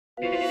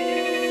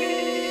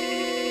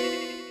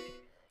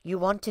You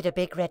wanted a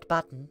big red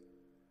button.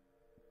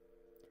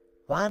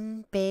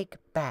 One big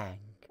bang.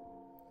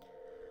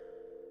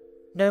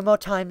 No more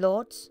Time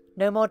Lords?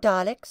 No more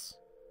Daleks?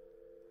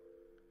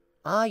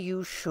 Are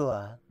you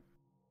sure?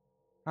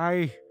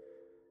 I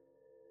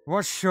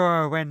was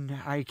sure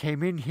when I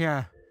came in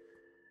here.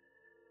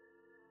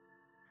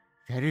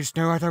 There is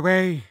no other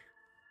way.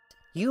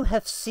 You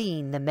have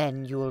seen the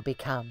men you will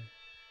become.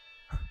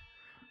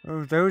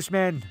 Oh, those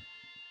men.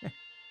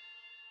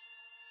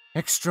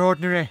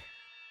 Extraordinary.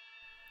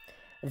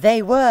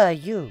 They were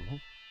you.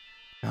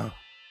 No.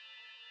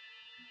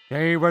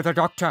 They were the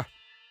Doctor.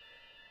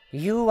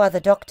 You are the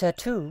Doctor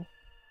too.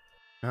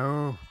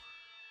 No.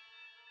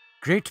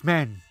 Great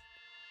men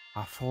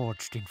are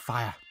forged in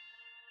fire.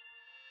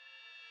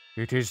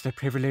 It is the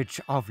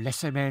privilege of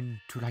lesser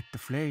men to light the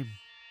flame.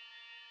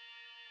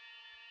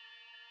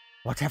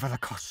 Whatever the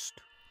cost.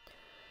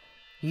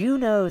 You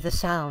know the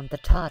sound the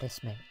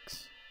TARDIS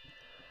makes.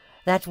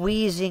 That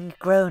wheezing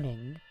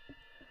groaning.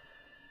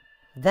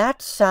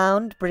 That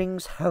sound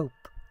brings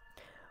hope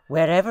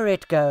wherever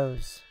it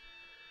goes.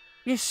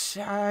 Yes,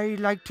 I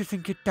like to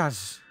think it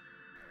does.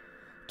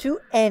 To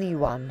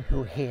anyone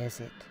who hears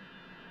it,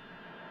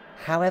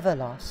 however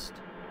lost,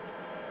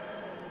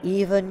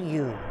 even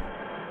you.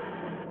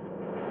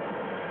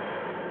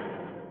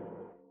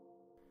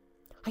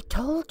 I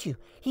told you,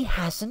 he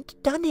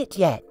hasn't done it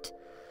yet.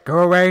 Go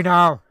away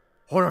now,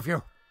 all of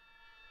you.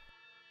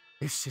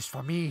 This is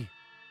for me.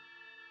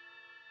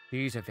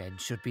 These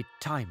events should be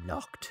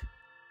time-locked.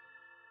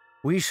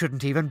 We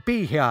shouldn't even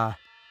be here.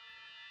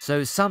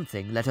 So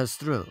something let us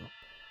through.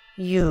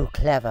 You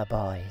clever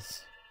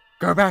boys.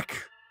 Go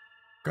back.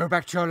 Go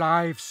back to your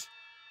lives.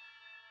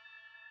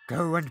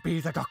 Go and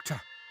be the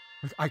Doctor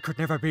that I could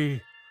never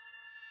be.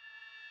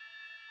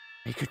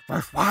 Make it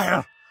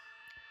worthwhile.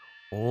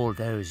 All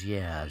those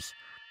years,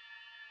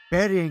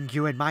 burying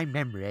you in my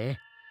memory,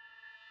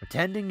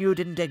 pretending you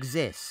didn't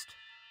exist,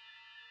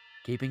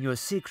 keeping you a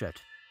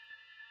secret,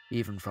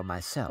 even from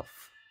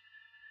myself,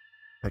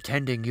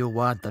 pretending you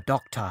weren't the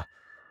Doctor,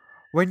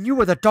 when you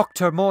were the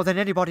Doctor more than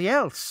anybody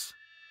else.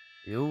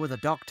 You were the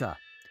Doctor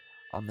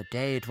on the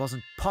day it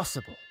wasn't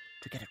possible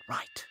to get it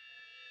right.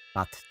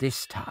 But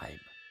this time,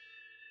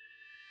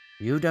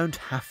 you don't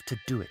have to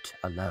do it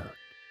alone.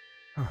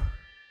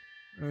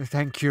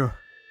 Thank you.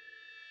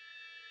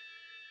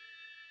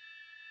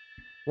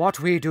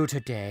 What we do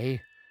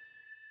today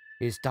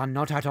is done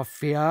not out of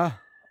fear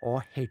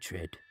or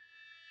hatred.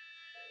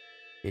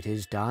 It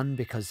is done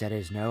because there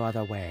is no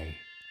other way.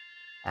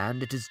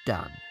 And it is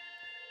done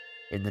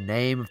in the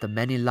name of the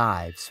many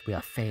lives we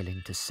are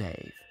failing to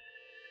save.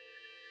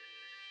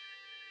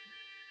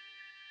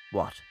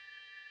 What?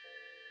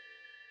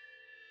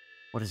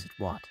 What is it,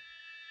 what?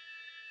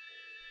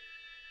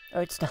 Oh,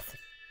 it's nothing.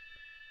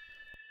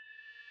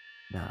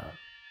 No.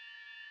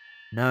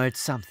 No, it's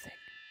something.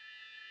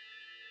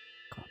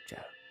 Come on,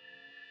 Joe.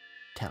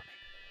 Tell me.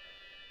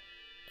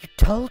 You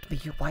told me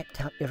you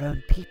wiped out your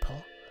own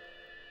people.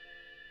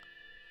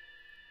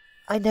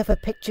 I never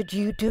pictured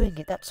you doing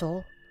it, that's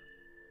all.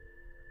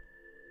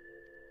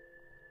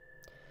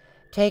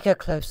 Take a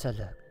closer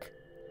look.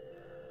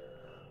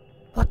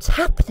 What's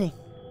happening?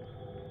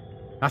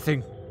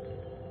 Nothing.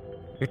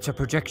 It's a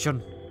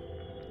projection.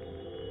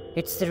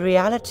 It's the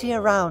reality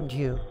around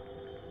you.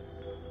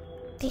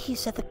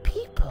 These are the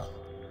people.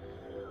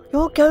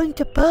 You're going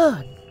to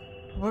burn.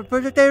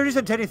 But there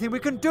isn't anything we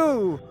can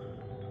do.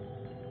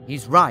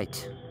 He's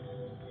right.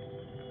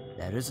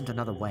 There isn't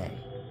another way.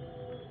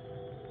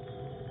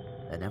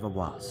 There never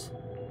was.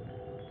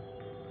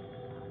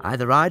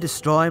 Either I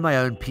destroy my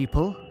own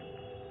people,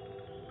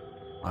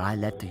 or I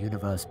let the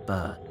universe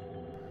burn.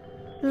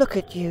 Look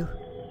at you.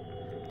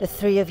 The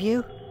three of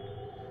you.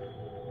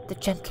 The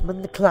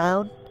gentleman, the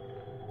clown,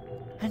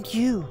 and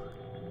you.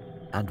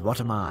 And what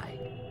am I?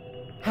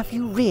 Have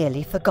you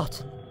really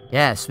forgotten?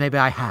 Yes, maybe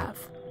I have.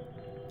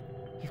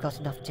 You've got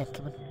enough,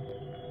 gentlemen.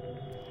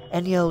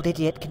 Any old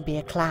idiot can be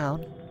a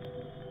clown.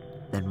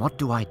 Then what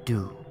do I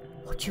do?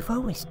 What you've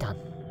always done.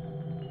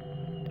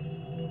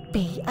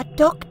 Be a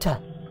doctor.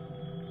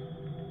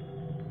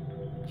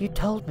 You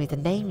told me the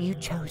name you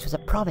chose was a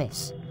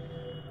promise.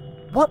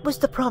 What was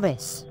the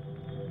promise?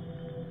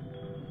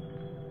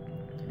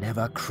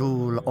 Never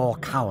cruel or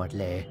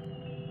cowardly.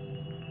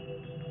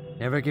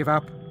 Never give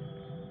up.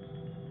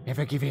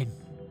 Never give in.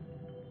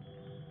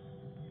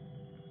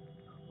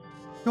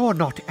 You're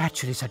not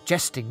actually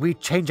suggesting we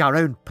change our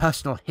own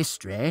personal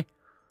history.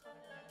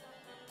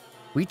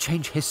 We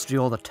change history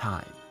all the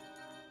time.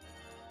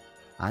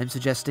 I'm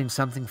suggesting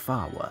something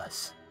far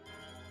worse.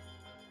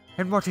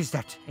 And what is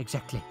that,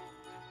 exactly?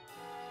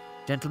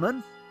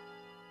 Gentlemen,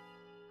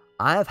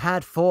 I have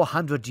had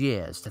 400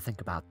 years to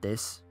think about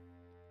this.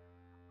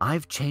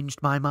 I've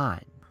changed my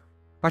mind.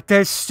 But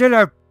there's still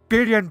a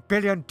billion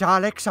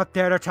Daleks out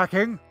there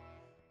attacking.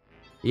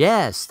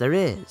 Yes, there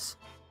is.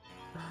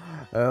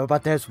 Oh,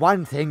 but there's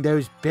one thing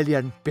those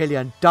billion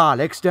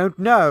Daleks don't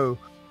know.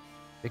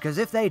 Because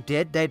if they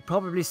did, they'd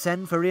probably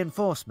send for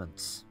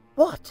reinforcements.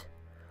 What?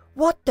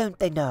 What don't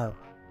they know?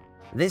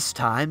 This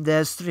time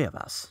there's 3 of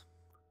us.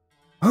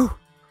 Oh,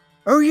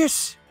 oh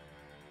yes.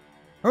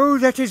 Oh,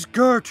 that is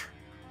good.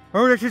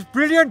 Oh, that is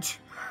brilliant.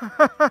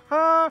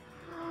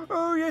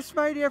 Oh, yes,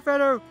 my dear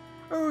fellow.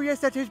 Oh, yes,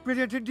 that is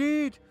brilliant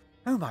indeed.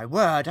 Oh, my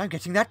word, I'm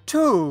getting that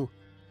too.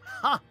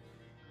 Ha!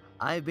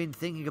 I've been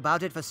thinking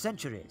about it for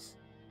centuries.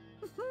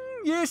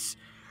 Yes,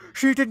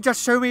 she didn't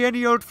just show me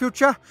any old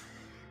future.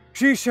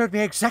 She showed me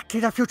exactly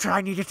the future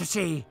I needed to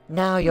see.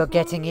 Now you're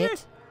getting it?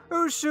 Yes.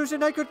 Oh,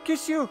 Susan, I could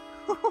kiss you.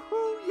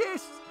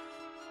 Yes.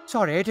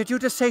 Sorry, did you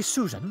just say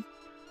Susan?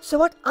 So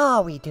what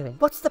are we doing?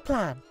 What's the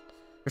plan?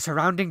 The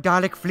surrounding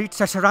Dalek fleets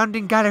are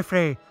surrounding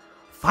Gallifrey,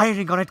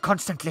 firing on it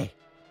constantly.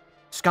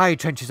 Sky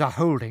trenches are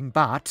holding,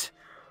 but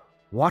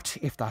what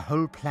if the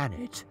whole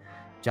planet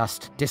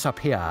just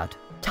disappeared?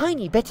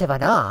 Tiny bit of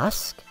an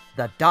ask.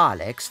 The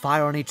Daleks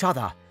fire on each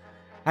other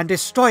and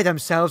destroy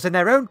themselves in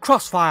their own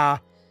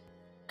crossfire.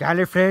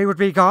 Gallifrey would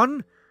be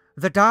gone,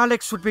 the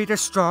Daleks would be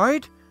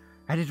destroyed,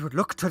 and it would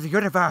look to the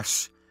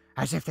universe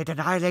as if they'd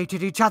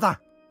annihilated each other.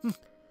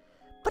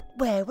 But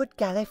where would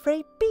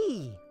Gallifrey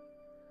be?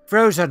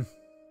 Frozen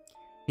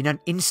in an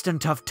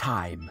instant of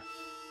time.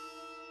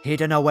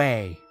 Hidden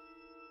away.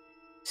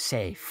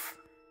 Safe.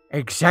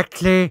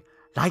 Exactly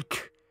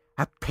like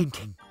a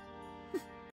painting.